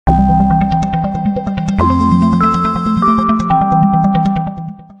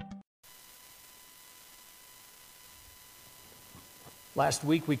Last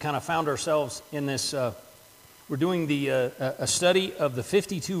week we kind of found ourselves in this, we're doing a study of the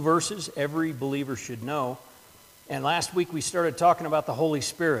 52 verses every believer should know. And last week we started talking about the Holy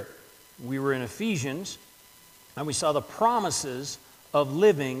Spirit. We were in Ephesians, and we saw the promises of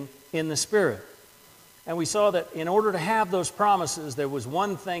living in the Spirit. And we saw that in order to have those promises, there was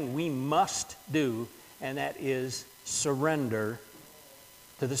one thing we must do, and that is surrender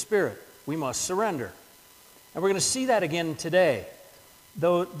to the Spirit. We must surrender. And we're going to see that again today.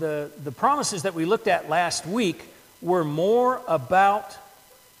 Though the promises that we looked at last week were more about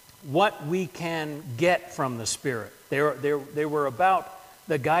what we can get from the Spirit. They were about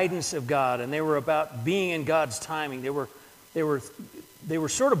the guidance of God, and they were about being in God's timing. They were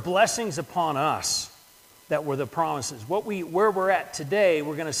sort of blessings upon us that were the promises. Where we're at today,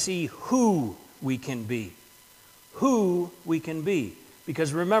 we're going to see who we can be. Who we can be.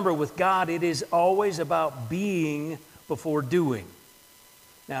 Because remember, with God, it is always about being before doing.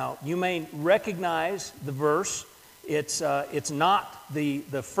 Now, you may recognize the verse. It's not the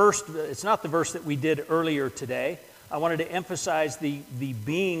first. It's not the verse that we did earlier today. I wanted to emphasize the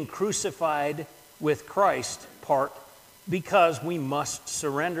being crucified with Christ part, because we must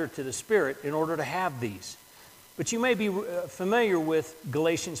surrender to the Spirit in order to have these. But you may be familiar with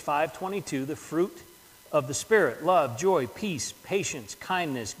Galatians 5:22, the fruit of the Spirit: love, joy, peace, patience,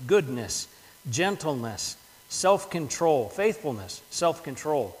 kindness, goodness, gentleness, self-control, faithfulness,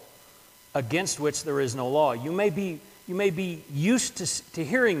 self-control, against which there is no law. You may be used to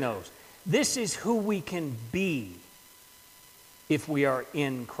hearing those. This is who we can be if we are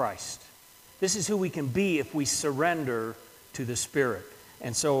in Christ. This is who we can be if we surrender to the Spirit.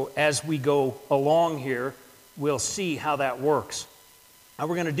 And so as we go along here, we'll see how that works. And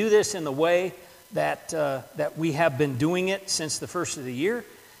we're going to do this in the way that we have been doing it since the first of the year,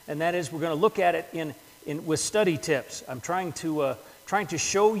 and that is we're going to look at it with study tips. I'm trying to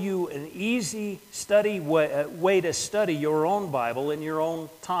show you an easy way to study your own Bible in your own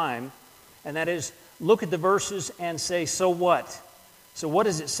time, and that is look at the verses and say, so what? So what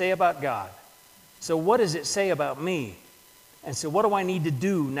does it say about God? So what does it say about me? And so what do I need to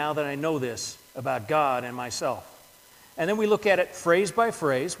do now that I know this about God and myself? And then we look at it phrase by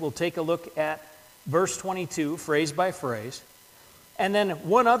phrase. We'll take a look at verse 22, phrase by phrase. And then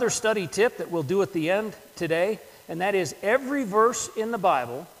one other study tip that we'll do at the end today, and that is every verse in the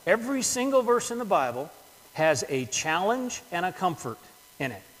Bible, every single verse in the Bible has a challenge and a comfort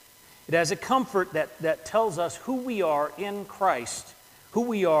in it. It has a comfort that tells us who we are in Christ, who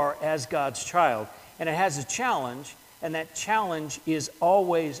we are as God's child. And it has a challenge, and that challenge is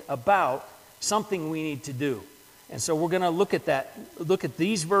always about something we need to do. And so we're going to look at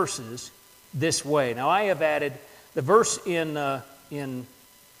these verses this way. Now, I have added the verse in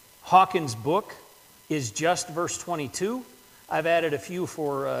Hawkins' book is just verse 22. I've added a few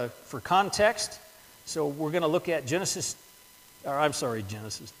for context. So we're going to look at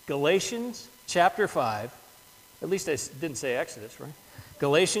Galatians chapter 5. At least I didn't say Exodus, right?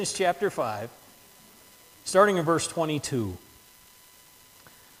 Galatians chapter 5, starting in verse 22.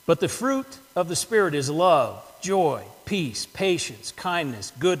 But the fruit of the Spirit is love, joy, peace, patience,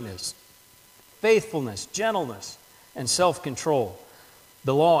 kindness, goodness, faithfulness, gentleness, and self-control.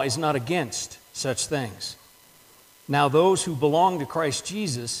 The law is not against such things. Now those who belong to Christ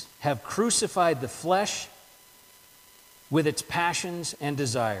Jesus have crucified the flesh with its passions and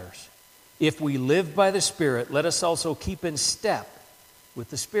desires. If we live by the Spirit, let us also keep in step with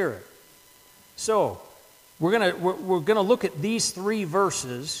the Spirit. So, we're gonna look at these three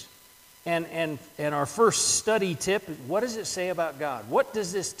verses, and our first study tip is, what does it say about God? What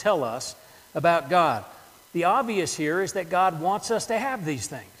does this tell us about God? The obvious here is that God wants us to have these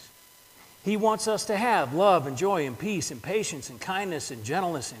things. He wants us to have love and joy and peace and patience and kindness and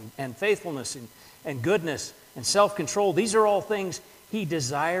gentleness and faithfulness and goodness and self-control. These are all things He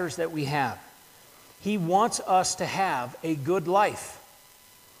desires that we have. He wants us to have a good life.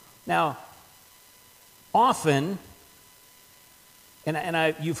 Now, often,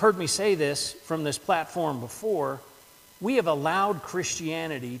 you've heard me say this from this platform before, we have allowed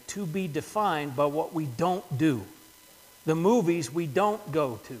Christianity to be defined by what we don't do. The movies we don't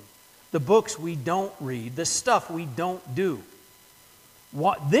go to. The books we don't read. The stuff we don't do.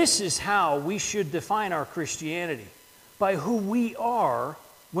 This is how we should define our Christianity. By who we are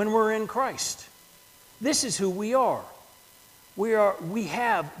when we're in Christ. This is who we are. We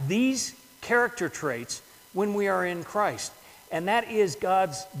have these character traits when we are in Christ. And that is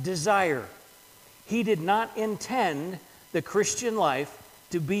God's desire. He did not intend the Christian life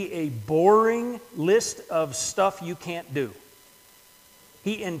to be a boring list of stuff you can't do.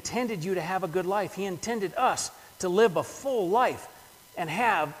 He intended you to have a good life. He intended us to live a full life. and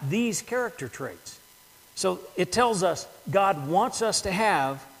have these character traits. So it tells us God wants us to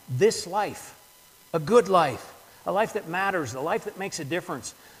have this life, a good life, a life that matters, a life that makes a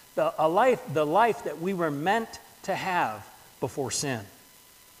difference, the life that we were meant to have before sin.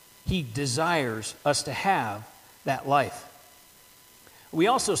 He desires us to have that life. We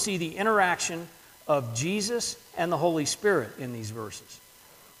also see the interaction of Jesus and the Holy Spirit in these verses.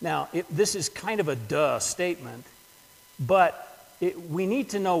 Now, this is kind of a duh statement, but we need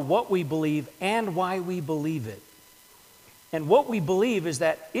to know what we believe and why we believe it. And what we believe is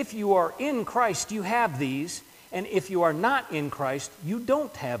that if you are in Christ, you have these, and if you are not in Christ, you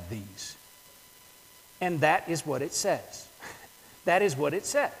don't have these. And that is what it says. That is what it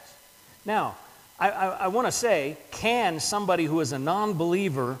says. Now, I want to say, can somebody who is a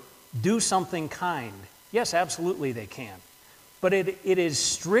non-believer do something kind? Yes, absolutely they can. But it is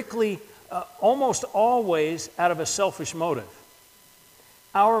strictly, almost always out of a selfish motive.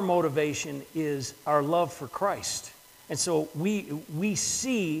 Our motivation is our love for Christ. And so we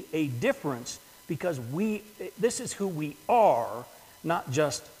see a difference because this is who we are, not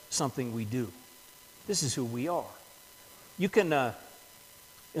just something we do. This is who we are. You can,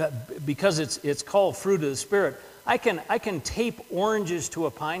 because it's called fruit of the Spirit, I can tape oranges to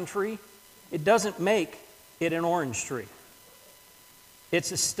a pine tree. It doesn't make it an orange tree.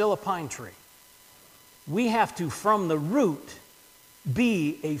 It's still a pine tree. We have to, from the root,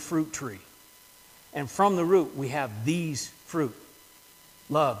 be a fruit tree. And from the root, we have these fruit: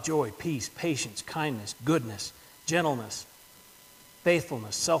 love, joy, peace, patience, kindness, goodness, gentleness,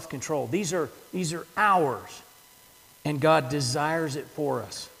 faithfulness, self-control. These are ours, and God desires it for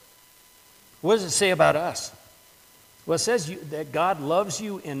us. What does it say about us? Well, it says that God loves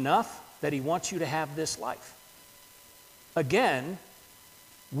you enough that He wants you to have this life. Again,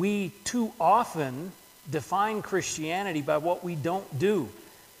 we too often define Christianity by what we don't do.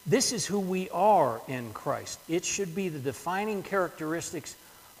 This is who we are in Christ. It should be the defining characteristics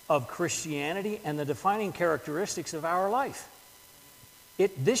of Christianity and the defining characteristics of our life.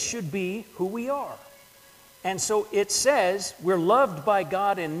 This should be who we are. And so it says we're loved by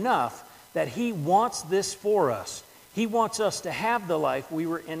God enough that He wants this for us. He wants us to have the life we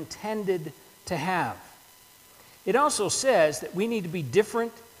were intended to have. It also says that we need to be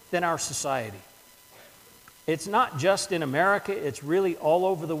different than our society. It's not just in America, it's really all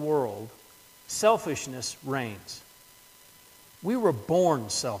over the world. Selfishness reigns. We were born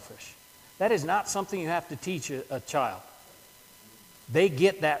selfish. That is not something you have to teach a child. They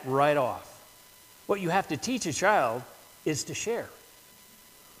get that right off. What you have to teach a child is to share.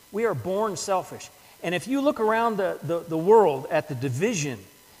 We are born selfish. And if you look around the world at the division,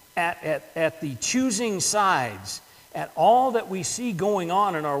 at the choosing sides, at all that we see going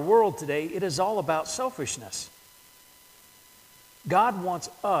on in our world today, it is all about selfishness. God wants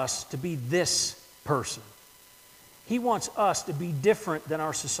us to be this person. He wants us to be different than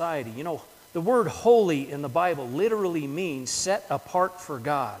our society. You know, the word holy in the Bible literally means set apart for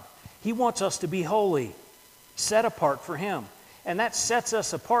God. He wants us to be holy, set apart for Him. And that sets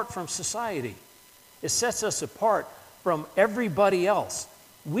us apart from society. It sets us apart from everybody else.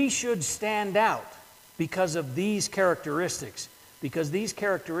 We should stand out because of these characteristics, because these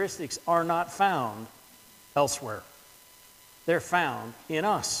characteristics are not found elsewhere. They're found in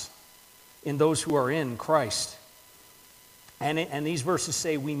us, in those who are in Christ. And these verses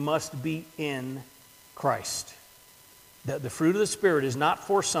say we must be in Christ. The fruit of the Spirit is not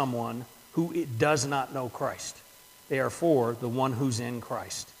for someone who does not know Christ. They are for the one who's in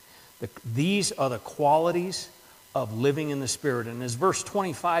Christ. These are the qualities of living in the Spirit. And as verse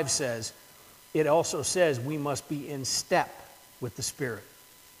 25 says, it also says we must be in step with the Spirit.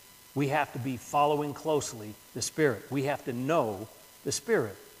 We have to be following closely the Spirit. We have to know the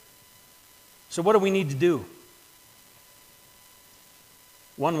Spirit. So what do we need to do?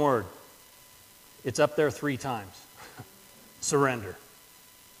 One word. It's up there 3 times. Surrender.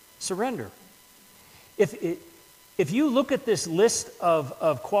 Surrender. If you look at this list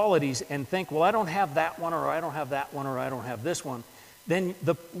of qualities and think, well, I don't have that one, or I don't have that one, or I don't have this one, then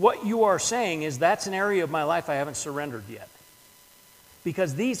what you are saying is that's an area of my life I haven't surrendered yet.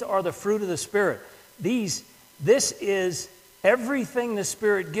 Because these are the fruit of the Spirit. This is everything the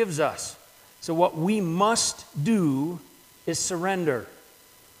Spirit gives us. So what we must do is surrender.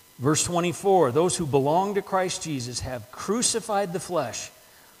 Verse 24, those who belong to Christ Jesus have crucified the flesh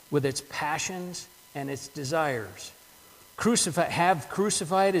with its passions and its desires.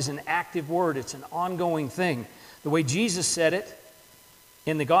 Crucified is an active word. It's an ongoing thing. The way Jesus said it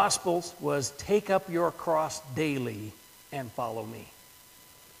in the Gospels was, take up your cross daily and follow me.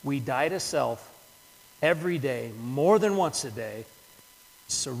 We die to self every day, more than once a day,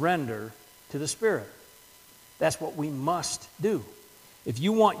 surrender to the Spirit. That's what we must do. If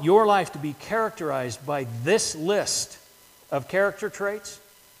you want your life to be characterized by this list of character traits,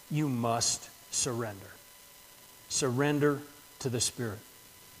 you must surrender. Surrender to the Spirit.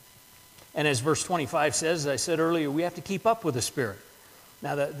 And as verse 25 says, as I said earlier, we have to keep up with the Spirit.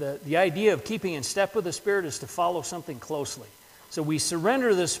 Now, the idea of keeping in step with the Spirit is to follow something closely. So we surrender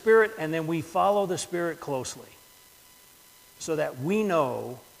to the Spirit, and then we follow the Spirit closely so that we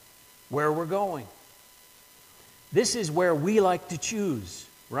know where we're going. This is where we like to choose,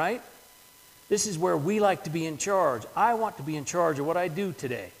 right? This is where we like to be in charge. I want to be in charge of what I do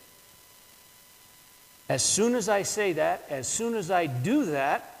today. As soon as I say that, as soon as I do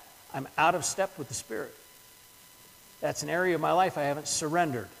that, I'm out of step with the Spirit. That's an area of my life I haven't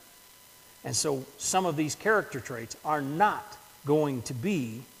surrendered. And so some of these character traits are not going to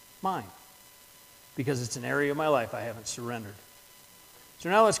be mine because it's an area of my life I haven't surrendered. So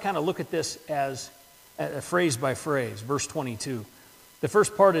now let's kind of look at this as phrase by phrase. Verse 22. The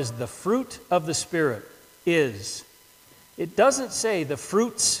first part is the fruit of the Spirit is. It doesn't say the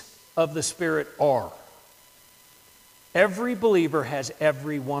fruits of the Spirit are. Every believer has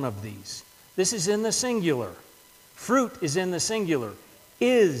every one of these. This is in the singular. Fruit is in the singular.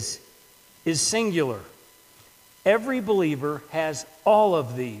 Is singular. Every believer has all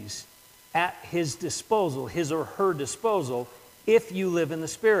of these at his disposal, his or her disposal, if you live in the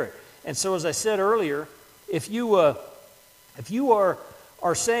Spirit. And so, as I said earlier, if you are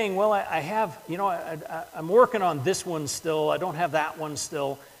saying, well, I have, I'm working on this one still, I don't have that one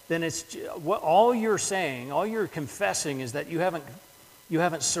still, then it's all you're saying, all you're confessing is that you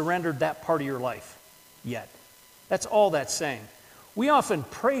haven't surrendered that part of your life yet. That's all that's saying. We often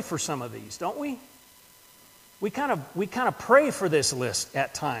pray for some of these, don't we? We kind of pray for this list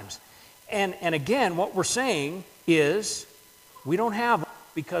at times. And again, what we're saying is we don't have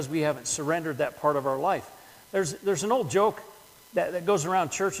because we haven't surrendered that part of our life. There's an old joke that goes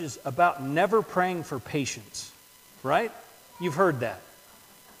around churches about never praying for patience, right? You've heard that.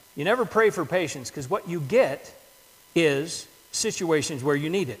 You never pray for patience because what you get is situations where you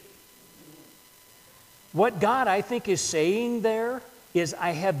need it. What God, I think, is saying there is, I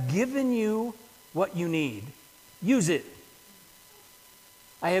have given you what you need. Use it.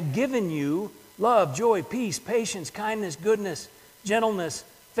 I have given you love, joy, peace, patience, kindness, goodness, gentleness,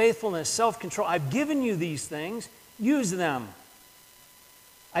 faithfulness, self-control. I've given you these things. Use them.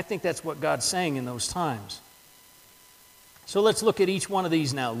 I think that's what God's saying in those times. So let's look at each one of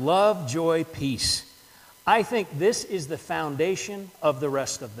these now. Love, joy, peace. I think this is the foundation of the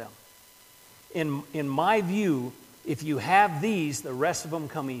rest of them. In my view, if you have these, the rest of them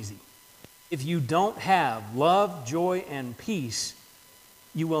come easy. If you don't have love, joy, and peace,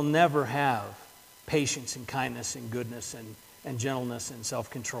 you will never have patience and kindness and goodness and gentleness and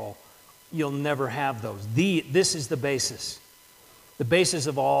self-control. You'll never have those. This is the basis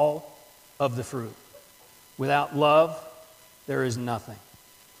of all of the fruit. Without love, there is nothing.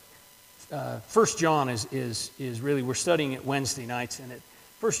 1 John is really, we're studying it Wednesday nights, and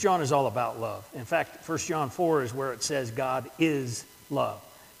 1 John is all about love. In fact, 1 John 4 is where it says God is love.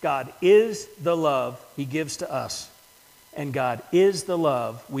 God is the love He gives to us, and God is the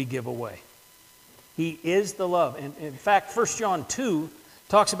love we give away. He is the love. And in fact, 1 John 2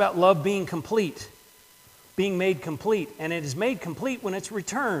 talks about love being complete, being made complete, and it is made complete when it's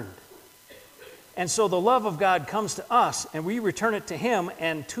returned. And so the love of God comes to us, and we return it to Him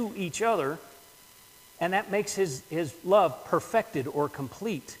and to each other, and that makes His love perfected or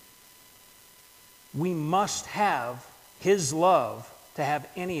complete. We must have His love to have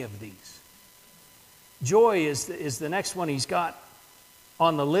any of these. Joy is the next one He's got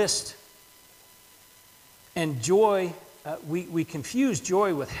on the list. And joy, we confuse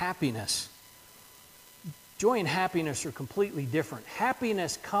joy with happiness. Joy and happiness are completely different.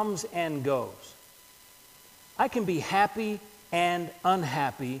 Happiness comes and goes. I can be happy and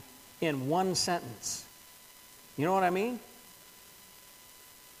unhappy in one sentence. You know what I mean?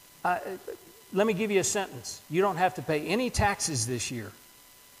 Let me give you a sentence. You don't have to pay any taxes this year,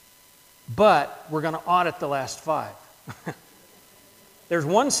 but we're going to audit the last 5. There's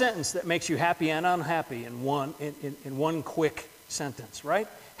one sentence that makes you happy and unhappy in one quick sentence, right?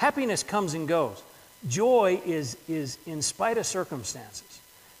 Happiness comes and goes. Joy is in spite of circumstances.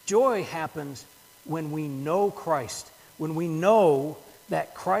 Joy happens when we know Christ, when we know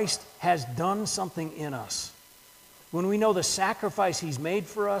that Christ has done something in us, when we know the sacrifice He's made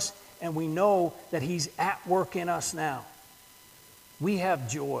for us, and we know that He's at work in us now. We have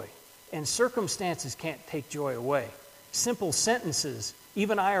joy, and circumstances can't take joy away. Simple sentences,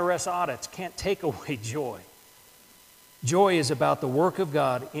 even IRS audits, can't take away joy. Joy is about the work of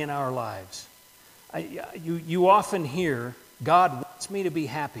God in our lives. You often hear, God wants me to be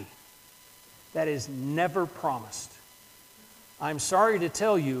happy. That is never promised. I'm sorry to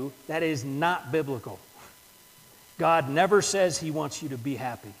tell you, that is not biblical. God never says He wants you to be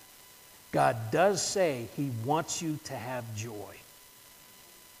happy. God does say He wants you to have joy.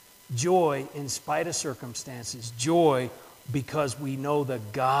 Joy in spite of circumstances. Joy because we know the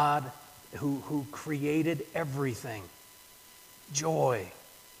God who created everything. Joy,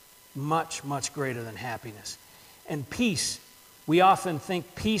 much, much greater than happiness. And peace, we often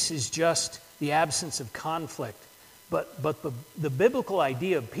think peace is just the absence of conflict. But the biblical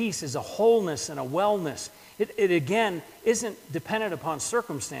idea of peace is a wholeness and a wellness. It again isn't dependent upon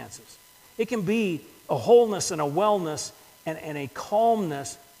circumstances. It can be a wholeness and a wellness and a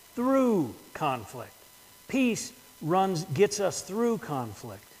calmness through conflict. Peace gets us through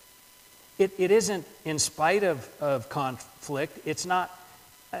conflict. It isn't in spite of conflict. It's not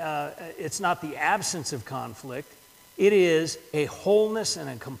the absence of conflict. It is a wholeness and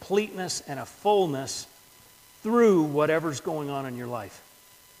a completeness and a fullness through whatever's going on in your life.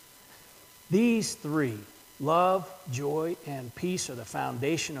 These three, love, joy, and peace, are the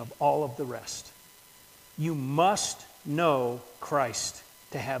foundation of all of the rest. You must know Christ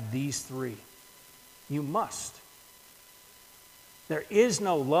to have these three. You must. There is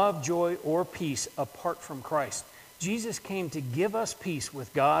no love, joy, or peace apart from Christ. Jesus came to give us peace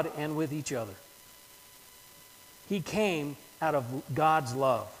with God and with each other. He came out of God's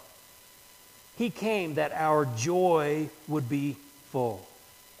love. He came that our joy would be full.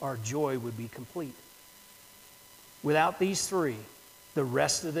 Our joy would be complete. Without these three, the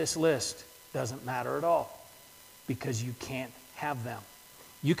rest of this list doesn't matter at all because you can't have them.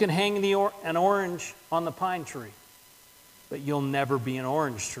 You can hang an orange on the pine tree, but you'll never be an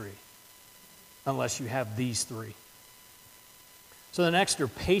orange tree unless you have these three. So the next are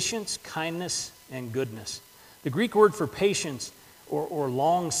patience, kindness, and goodness. The Greek word for patience or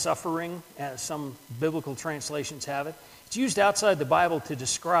long-suffering, as some biblical translations have it, it's used outside the Bible to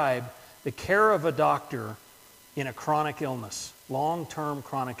describe the care of a doctor in a chronic illness, long-term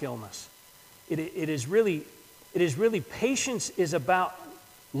chronic illness. It is really patience is about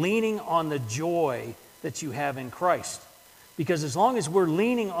leaning on the joy that you have in Christ. Because as long as we're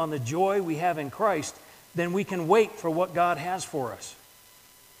leaning on the joy we have in Christ, then we can wait for what God has for us.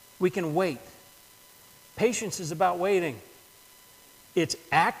 We can wait. Patience is about waiting. It's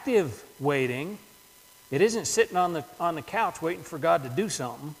active waiting. It isn't sitting on the couch waiting for God to do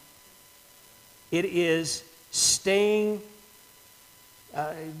something. It is staying,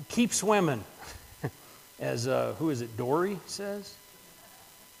 keep swimming. As, who is it, Dory says?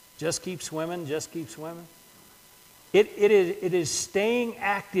 Just keep swimming, just keep swimming. It is staying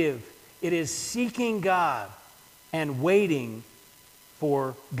active. It is seeking God and waiting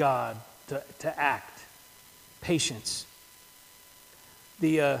for God to act. Patience.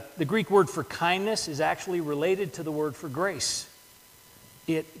 The Greek word for kindness is actually related to the word for grace.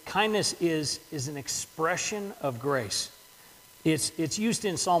 Kindness is an expression of grace. It's used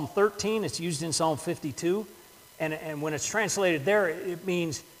in Psalm 13, it's used in Psalm 52, and when it's translated there, it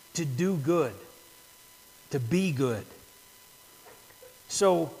means to do good, to be good.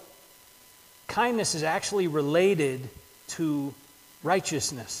 So, kindness is actually related to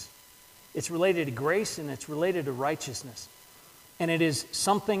righteousness. It's related to grace and it's related to righteousness. And it is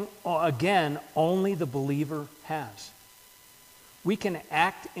something, again, only the believer has. We can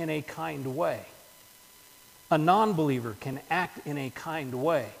act in a kind way. A non-believer can act in a kind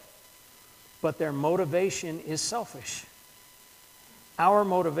way, but their motivation is selfish. Our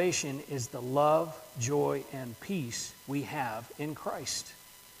motivation is the love, joy, and peace we have in Christ.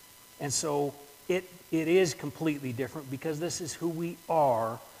 And so it is completely different because this is who we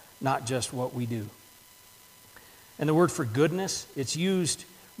are, not just what we do. And the word for goodness, it's used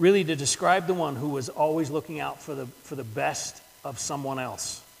really to describe the one who was always looking out for the best of someone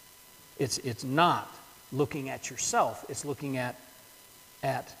else. It's not looking at yourself. It's looking at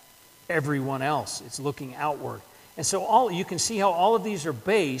everyone else. It's looking outward. And so you can see how all of these are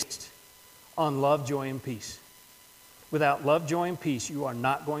based on love, joy, and peace. Without love, joy, and peace, you are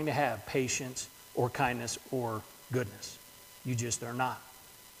not going to have patience or kindness or goodness. You just are not.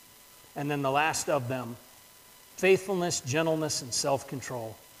 And then the last of them, faithfulness, gentleness, and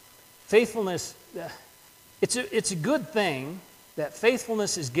self-control. Faithfulness, it's a good thing that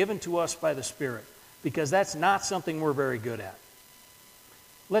faithfulness is given to us by the Spirit, because that's not something we're very good at.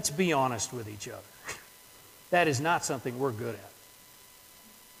 Let's be honest with each other. That is not something we're good at.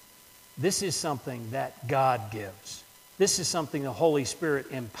 This is something that God gives. This is something the Holy Spirit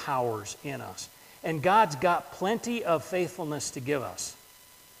empowers in us. And God's got plenty of faithfulness to give us.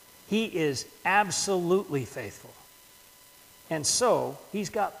 He is absolutely faithful. And so, He's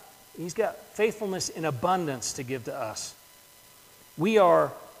got faithfulness in abundance to give to us. We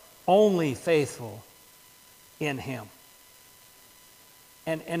are only faithful in Him.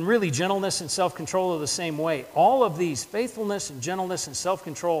 And really, gentleness and self-control are the same way. All of these, faithfulness and gentleness and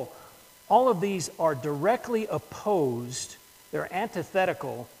self-control, all of these are directly opposed, they're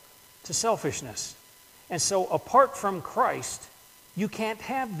antithetical to selfishness. And so apart from Christ, you can't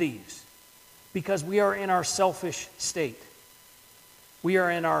have these because we are in our selfish state. We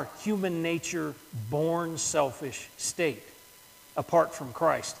are in our human nature, born selfish state apart from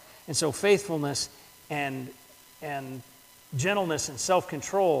Christ. And so faithfulness and gentleness and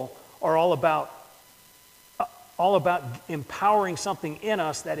self-control are all about empowering something in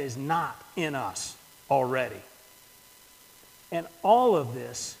us that is not in us already. And all of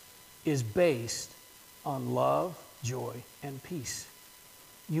this is based on love, joy, and peace.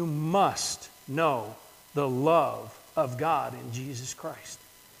 You must know the love of God in Jesus Christ.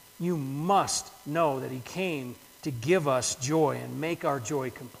 You must know that He came to give us joy and make our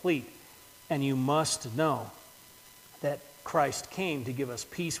joy complete. And you must know that Christ came to give us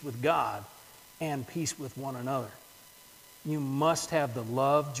peace with God and peace with one another. You must have the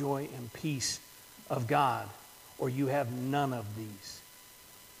love, joy, and peace of God, or you have none of these.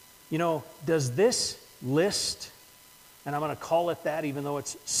 You know, does this list, and I'm going to call it that even though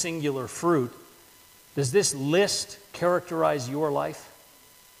it's singular fruit, does this list characterize your life?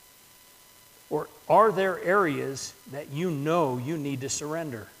 Or are there areas that you know you need to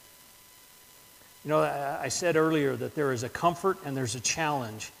surrender? You know, I said earlier that there is a comfort and there's a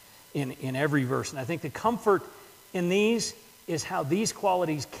challenge in every verse. And I think the comfort in these is how these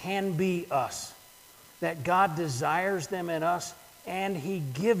qualities can be us. That God desires them in us and He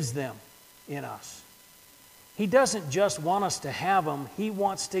gives them in us. He doesn't just want us to have them, He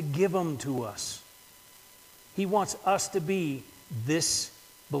wants to give them to us. He wants us to be this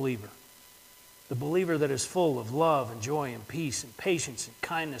believer. The believer that is full of love and joy and peace and patience and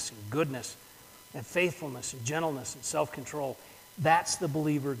kindness and goodness and faithfulness and gentleness and self-control. That's the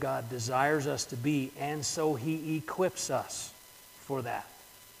believer God desires us to be, and so He equips us for that.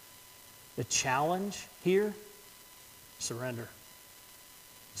 The challenge here, surrender.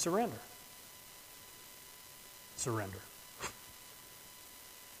 Surrender. Surrender.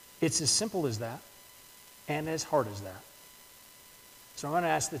 It's as simple as that and as hard as that. So I'm going to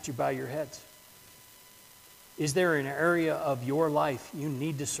ask that you bow your heads. Is there an area of your life you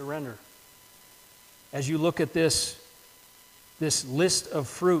need to surrender? As you look at this list of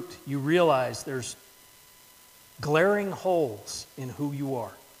fruit, you realize there's glaring holes in who you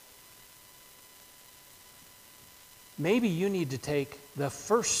are. Maybe you need to take the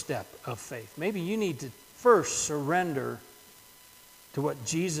first step of faith. Maybe you need to first surrender to what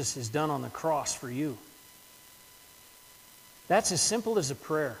Jesus has done on the cross for you. That's as simple as a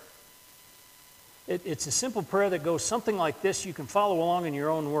prayer. It's a simple prayer that goes something like this. You can follow along in your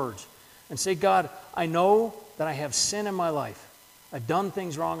own words and say, God, I know that I have sin in my life. I've done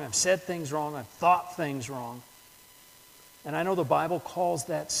things wrong. I've said things wrong. I've thought things wrong. And I know the Bible calls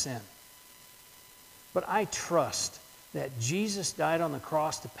that sin. But I trust that Jesus died on the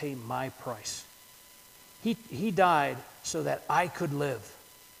cross to pay my price. He died so that I could live.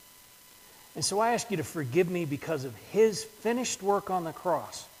 And so I ask you to forgive me because of His finished work on the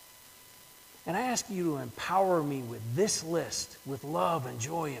cross. And I ask you to empower me with this list, with love and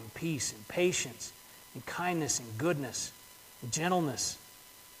joy and peace and patience and kindness and goodness and gentleness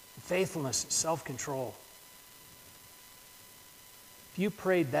and faithfulness and self-control. If you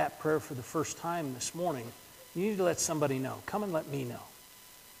prayed that prayer for the first time this morning, you need to let somebody know. Come and let me know.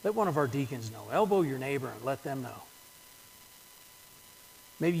 Let one of our deacons know. Elbow your neighbor and let them know.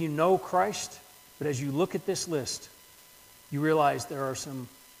 Maybe you know Christ, but as you look at this list, you realize there are some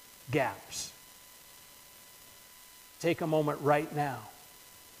gaps. Take a moment right now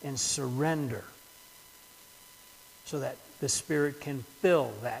and surrender so that the Spirit can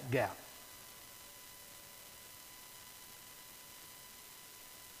fill that gap.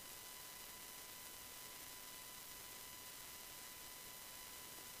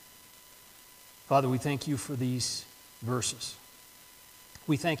 Father, we thank you for these verses.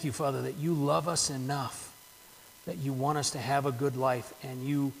 We thank you, Father, that you love us enough, that you want us to have a good life, and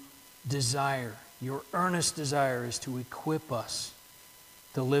you desire, your earnest desire is to equip us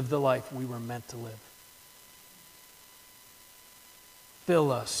to live the life we were meant to live.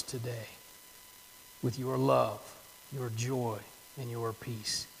 Fill us today with your love, your joy, and your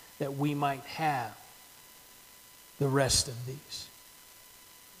peace, that we might have the rest of these.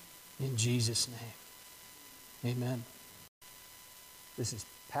 In Jesus' name, amen. This is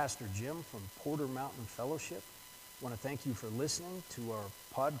Pastor Jim from Porter Mountain Fellowship. I want to thank you for listening to our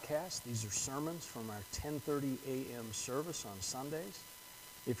podcast. These are sermons from our 10:30 a.m. service on Sundays.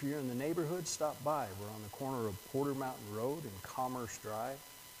 If you're in the neighborhood, stop by. We're on the corner of Porter Mountain Road and Commerce Drive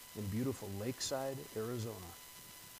in beautiful Lakeside, Arizona.